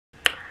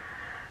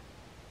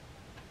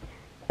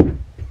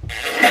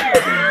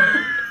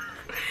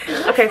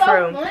Okay, so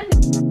for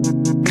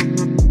real.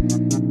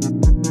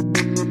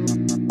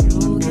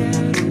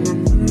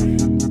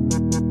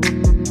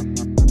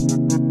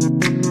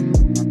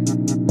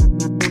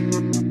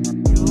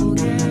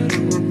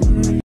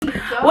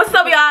 What's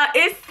up, y'all?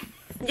 It's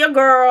your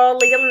girl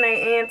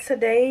Dillen, and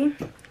today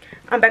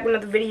I'm back with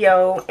another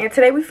video. And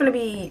today we finna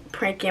be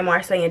pranking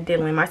Marsaye and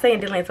Dillen. Marsaye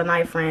and Dillen are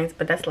not friends,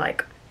 but that's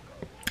like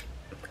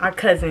our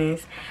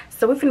cousins.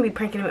 So we finna be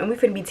pranking them, and we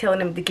finna be telling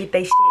them to get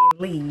their shit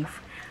and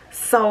leave.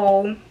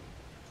 So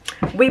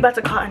we about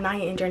to call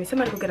Anaya and Journey.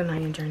 Somebody go get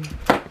Anaya and Journey.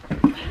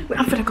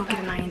 I'm finna go get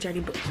Anaya and Journey,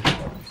 but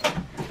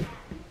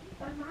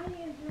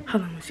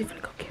hold on, she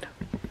finna go get her.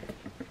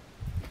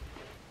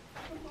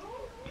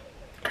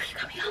 Oh, you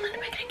got me all in the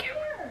back of the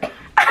camera.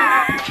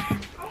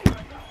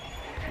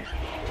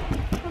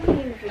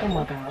 Oh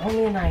my god,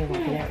 only Anaya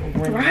looking at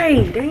me.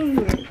 Right, dang.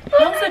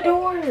 Close the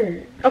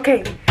door.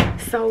 Okay,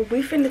 so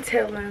we finna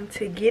tell them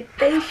to get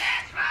they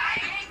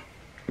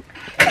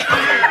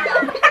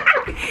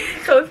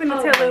so we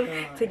finna tell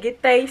them to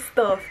get their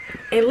stuff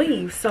and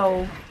leave.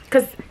 So,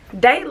 cause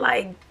they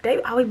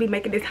always be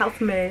making this house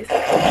mess.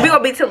 We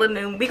gonna be telling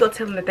them, we gonna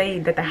tell them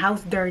that the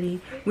house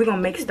dirty. We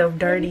gonna make stuff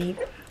dirty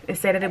and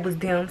say that it was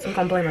them. So we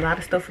gonna blame a lot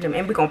of stuff for them,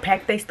 and we gonna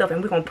pack their stuff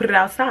and we gonna put it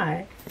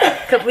outside,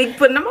 cause we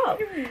putting them up.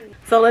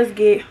 So let's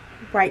get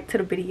right to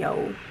the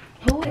video.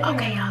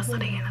 Okay, y'all. So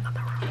they in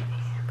another room.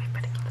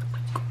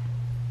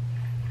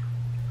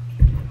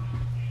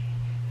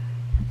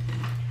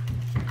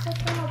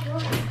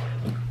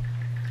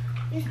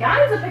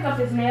 Y'all need to pick up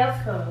his nail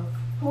stuff.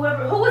 Who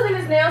was in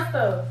his nail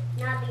stuff?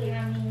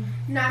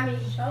 Not me.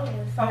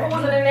 Oh, who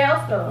was in the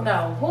nail stuff?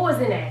 No, who was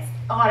in that?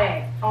 All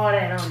that on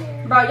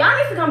there. Bro, y'all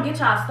need to come get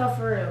y'all stuff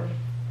for real.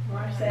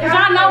 Cause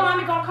y'all know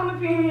mommy gonna come up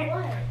here.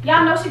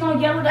 Y'all know she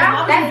gonna yell at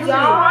us. That's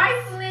y'all.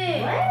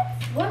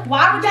 What?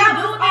 Why would y'all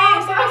do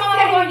that? So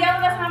mama gonna yell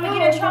at us and I'm gonna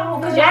get in trouble.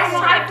 Cause y'all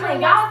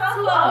trifling. Y'all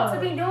too old to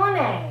be doing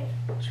that.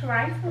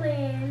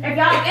 Trifling. If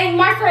y'all, and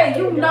Marsaye,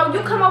 you know, you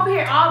come over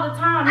here all the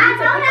time. I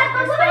know that,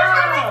 but what are you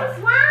trying to make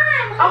some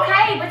slime?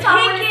 Okay, but y'all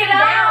Pick it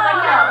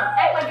up.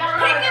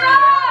 Pick it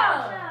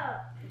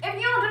up. If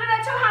you don't do it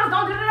at your house,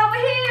 don't do it over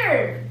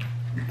here.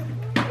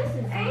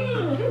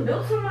 Dang, you do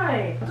too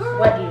much.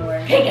 What do you wear?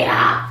 Pick it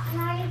up.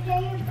 Now you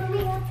paying for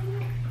me?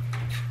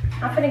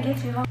 I'm finna get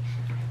you home.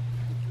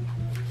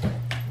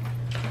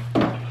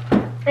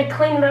 And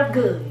clean it up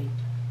good.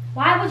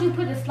 Why would you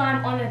put the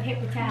slime on a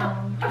paper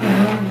towel?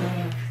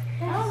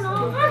 I don't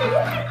know. Honey,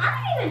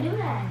 I didn't even do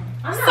that.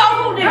 So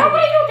who did it? What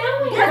are you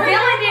doing? Because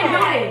Dillen didn't do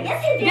it. Yes,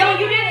 he did. Dillen,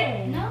 you did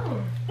it. No.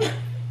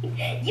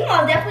 You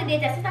most definitely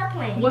did that. So stop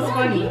playing. What's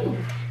funny?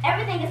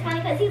 Everything is funny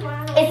because he's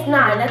lying. It's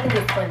not. Nothing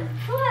is funny.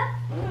 What?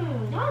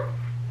 Don't.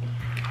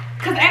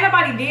 Because ain't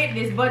nobody did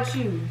this but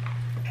you.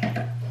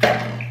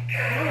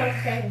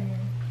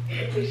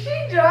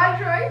 She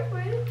dry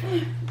for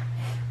you.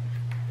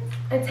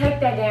 And take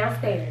that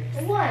downstairs.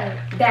 What?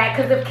 That,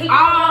 because if Kiki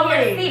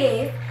Always. see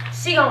this,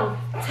 she gon'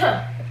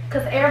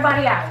 because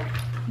everybody out.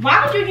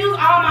 Why would you use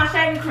all my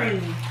shaving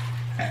cream?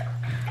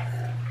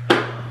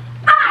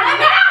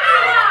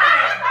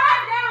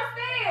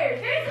 Downstairs.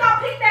 She's gonna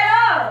pick that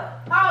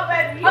up. Oh,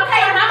 baby.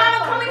 Okay, my mama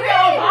come in here.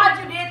 Oh, God,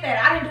 you did that.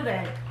 I didn't do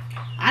that.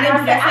 I didn't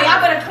do that. So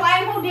y'all better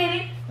claim who did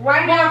it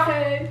right now.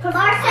 Marsaye,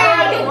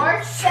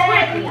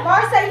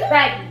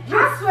 Baby,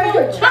 I swear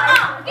you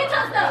tried. Get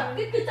your stuff.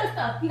 Get your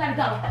stuff. You gotta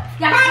go.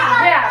 yeah.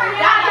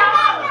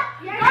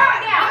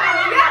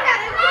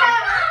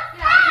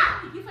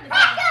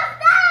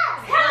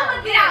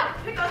 Get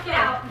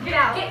out. Get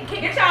out.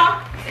 Get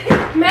y'all.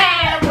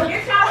 Man,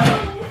 get y'all.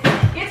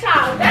 Get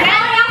y'all. Get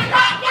out.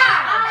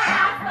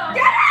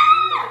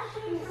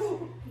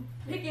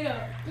 Pick it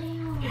up.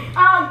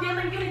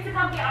 Dillen, you need to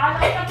come get all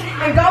your stuff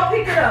and go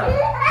pick it up.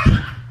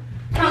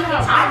 Come get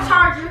our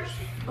chargers.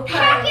 Okay.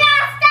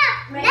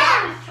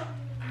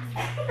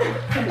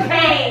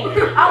 Hey,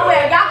 oh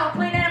well, y'all gonna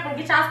clean it up and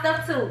get y'all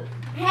stuff too.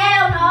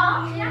 Hell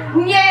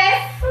no.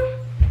 Yes.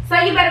 So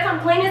you better come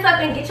clean this up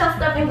and get your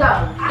stuff and go.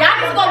 Y'all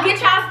just go get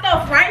y'all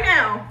stuff right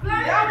now.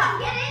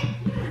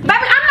 Baby,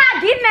 I'm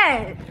not getting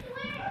that.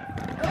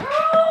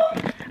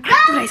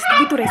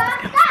 We do that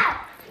stuff.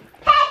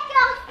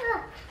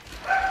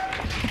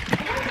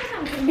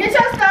 Get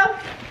your stuff.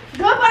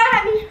 Goodbye,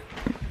 honey.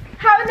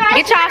 Have a nice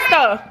Get y'all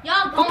stuff.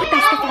 Y'all Go going put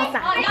that stuff home.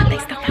 outside. Oh, Put y'all that going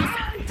stuff home.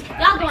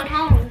 outside. Y'all going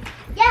home.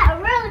 Yeah,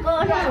 really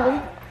going home.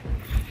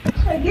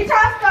 Get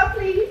your stuff,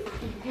 please.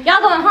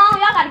 Y'all going home.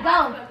 Y'all gotta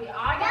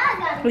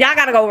go. Y'all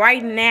gotta go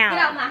right Get now.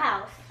 out my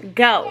house.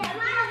 Go.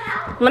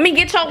 Let me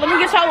get your little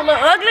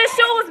ugly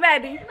shoes,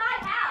 baby.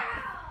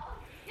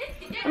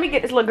 Let me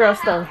get this little girl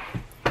stuff.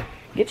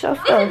 Get your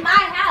This is stuff. my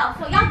house.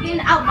 So y'all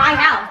getting out my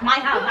house. My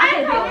house. I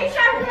can't do it.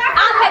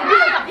 I'll pay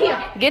bills up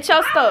here. Get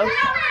your stuff.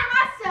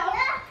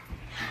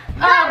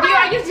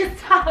 You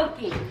just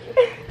talking.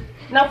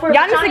 No, for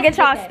Y'all need to get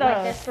y'all Like,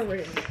 stuff. that's for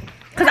real.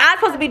 Cause I'm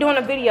supposed to be doing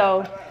a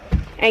video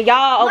and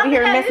y'all over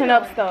here messing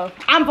up stuff.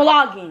 I'm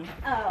vlogging.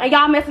 And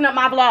y'all messing up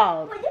my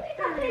vlog. Well, you can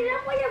come clean it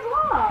up for your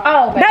vlog.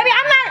 Oh, Baby,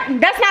 I'm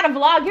not, that's not a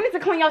vlog. You need to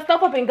clean your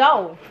stuff up and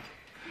go.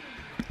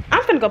 I'm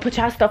I'm finna go put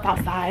y'all stuff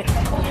outside.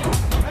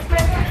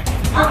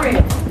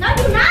 Okay. No,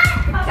 you're not.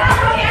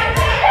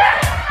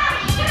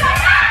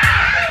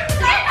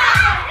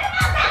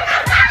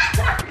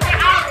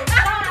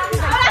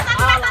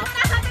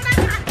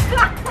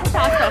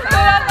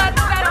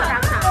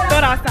 Throw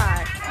it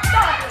outside.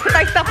 Put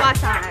that stuff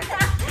outside.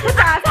 Put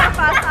that stuff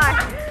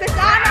outside. Since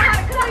y'all know how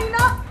to clean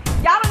up,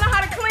 y'all don't know how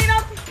to clean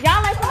up.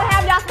 Y'all ain't supposed to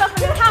have y'all stuff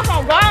in this house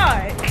on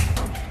guard.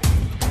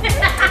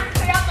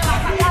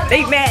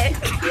 They mad.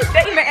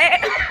 They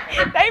mad.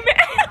 They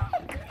mad.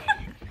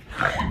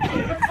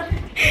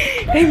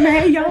 They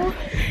mad, y'all.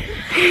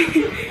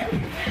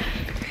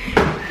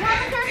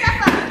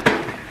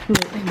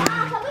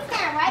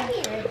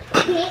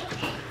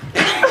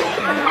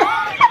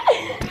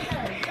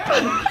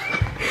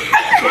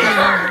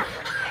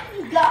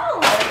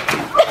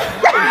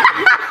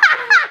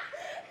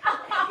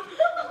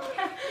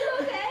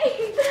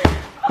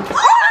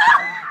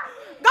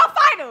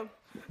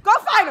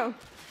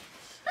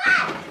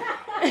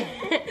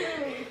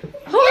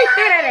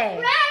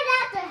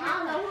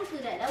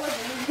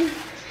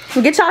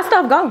 Get y'all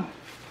stuff, go. Go,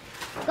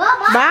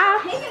 bye. Bye.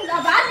 He can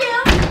go, bye,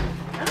 Jim.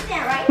 I'm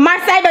standing right.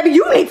 Marsaye, baby,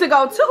 you need to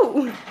go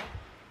too.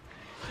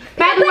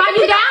 Baby, why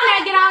you down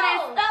there? Get all that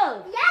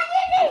stuff. Yeah,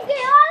 you need to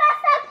get all that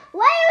stuff.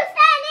 Why you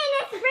standing in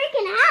this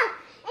freaking house?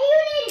 And you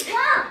need to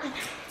go.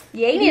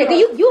 Yeah, you need to go.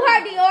 You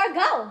heard Dior,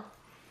 go.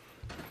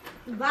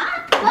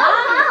 Bye. Go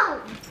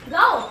home.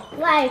 Go.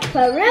 Like,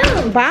 for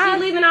real. Bye.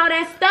 She leaving all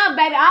that stuff,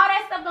 baby. All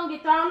that stuff gonna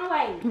get thrown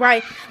away.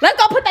 Right.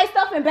 Let's go put their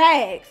stuff in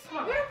bags.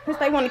 Since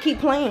they want to keep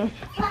playing.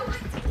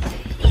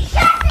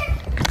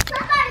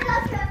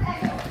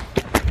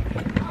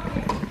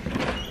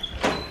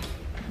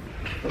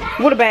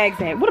 Where the bag's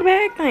at? What the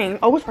bag thing?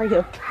 Oh, it's right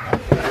here.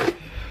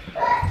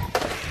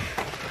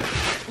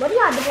 What are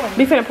y'all doing?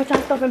 We finna put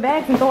y'all stuff in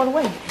bags and throw it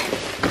away.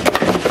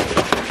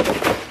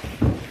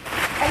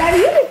 And baby,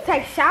 you need to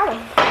take a shower.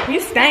 You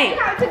stink.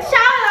 I took a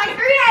shower in like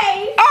 3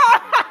 days. Oh.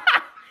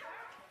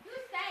 You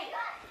stink.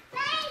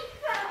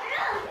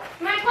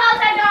 Man, close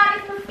that door.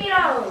 These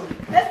mosquitoes.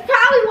 That's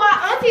probably why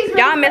Auntie's really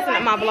Y'all messing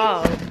up my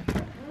vlog.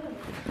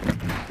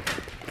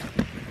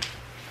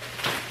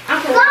 Go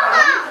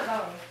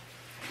home.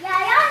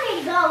 Yeah, y'all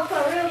need to go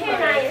for real.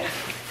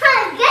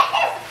 Honey, get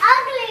this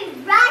ugly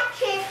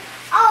ratchet.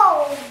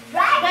 Oh,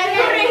 ratchet.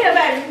 Baby, put it in here,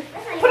 baby.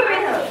 Put it in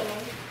here.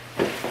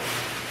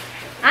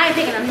 I ain't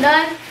picking them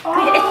none.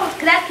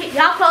 Cause that's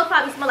y'all clothes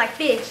probably smell like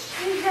fish.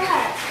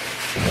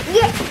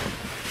 Yeah.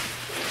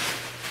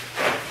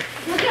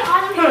 Look at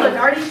all of them.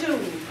 Dirty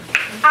shoes.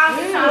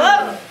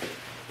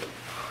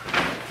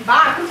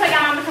 Bye. Come tell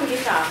y'all mama come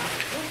get y'all.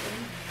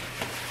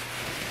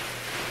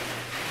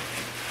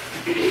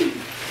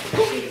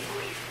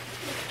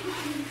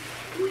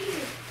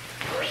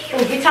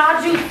 Get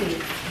y'all juicy.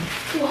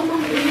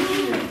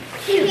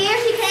 She here?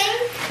 She came?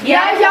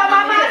 Yeah, y'all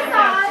mama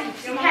outside.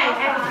 She came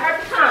at the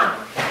perfect time.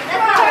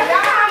 Let's go.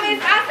 Y'all mama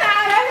is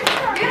outside.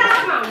 Get out.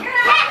 Come on. Get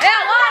out.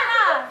 Yeah,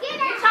 what? Get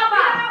your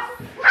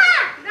box.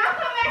 Don't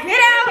come back.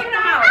 Get out. Kick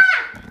them out.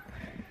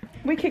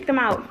 We kicked them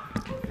out.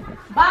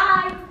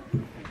 Bye.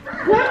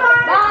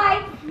 Goodbye.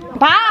 Bye.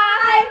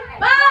 Bye.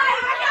 Bye.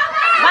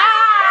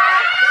 Bye.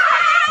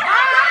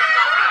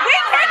 We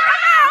kicked them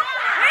out.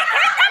 We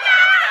kicked them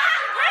out.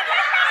 We kicked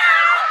them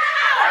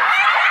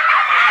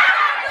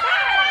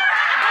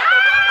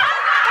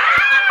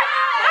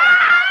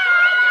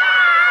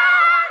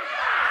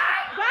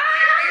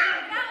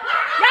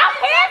Y'all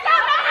kids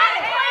don't know how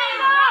to clean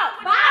up.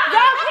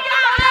 Y'all kids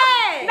don't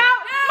know. No.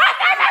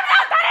 Marsaye, baby,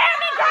 don't try to hit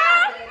me,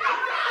 girl.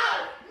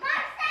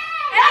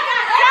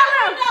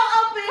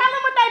 Tell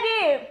them what they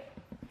did.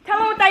 Tell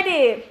them what they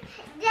did.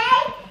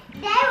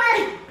 They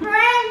was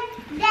bring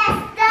that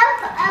stuff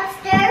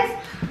upstairs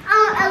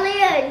on a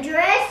little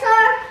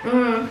dresser.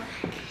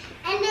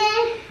 And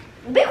then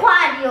be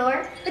quiet, Dior.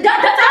 Don't do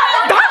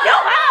her. Don't do her.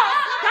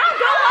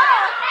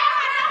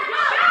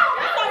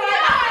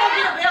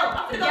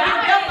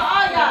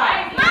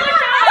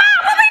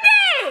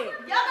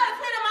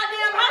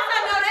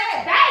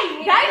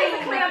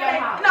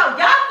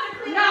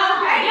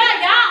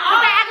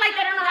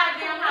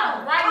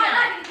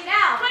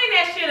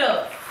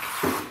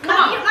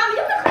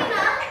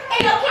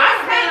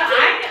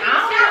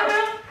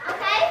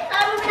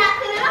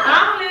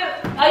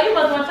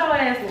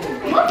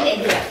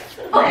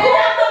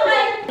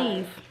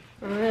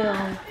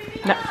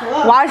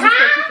 Why is you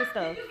still cooking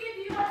stuff?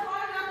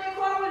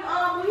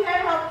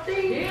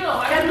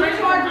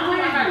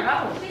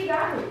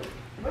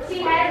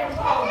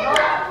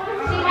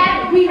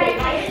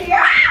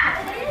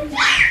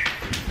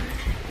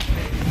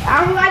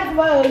 I don't like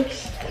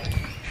bugs.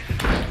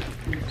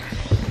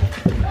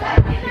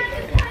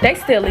 They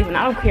still leaving.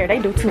 I don't care. They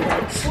do too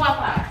much.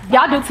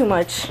 Y'all do too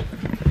much.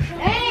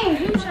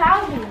 Dang, you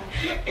childish.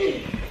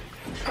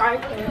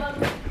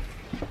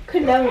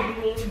 Could never be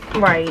me.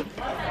 Right.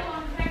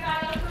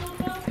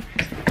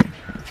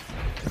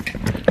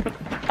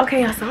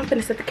 Okay, y'all, so I'm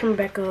finna set the camera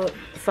back up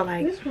for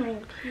like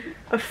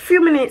a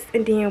few minutes,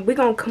 and then we're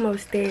gonna come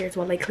upstairs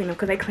while they clean up,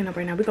 because they clean up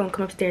right now. We're gonna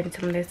come upstairs and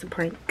tell them that's a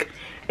prank,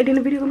 and then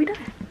the video gonna be done.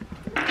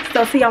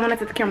 So see y'all when I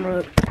set the camera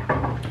up.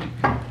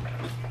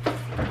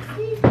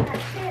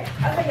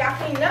 Okay, y'all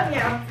cleaned up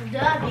now.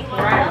 Duh, do you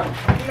want Right.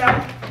 to No.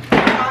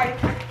 Alright.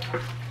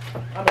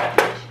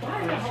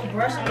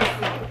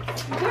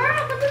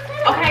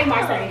 Okay,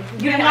 Marseille. You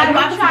didn't gotta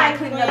watch try try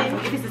cleaning up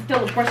if it's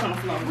still a brush on the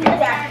floor.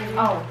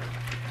 Oh.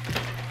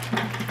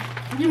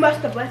 You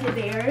must have busted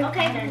there.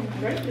 Okay, then.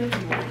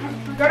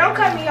 Girl, don't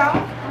cut me off.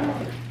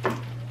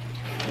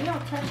 You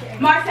don't touch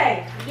it.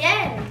 Marseille.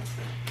 Yes.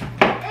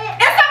 It's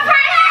a prank!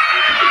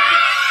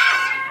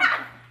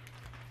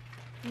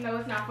 No,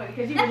 it's not funny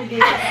because you really did.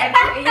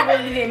 You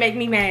really did make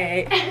me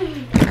mad.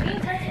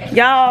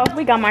 Y'all,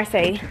 we got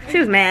Marseille. She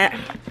was mad.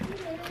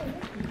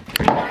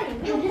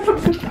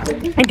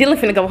 And Dylan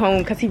finna go home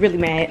because he really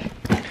mad.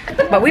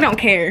 But we don't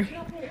care.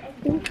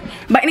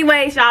 But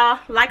anyways, y'all,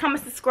 like,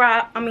 comment,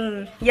 subscribe.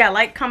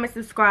 Like, comment,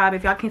 subscribe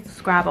if y'all can't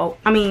subscribe.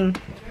 Like, comment,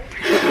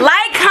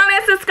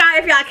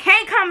 subscribe if y'all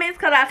can't comment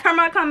because I turn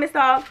my comments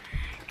off.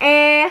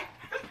 And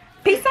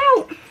peace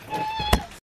out.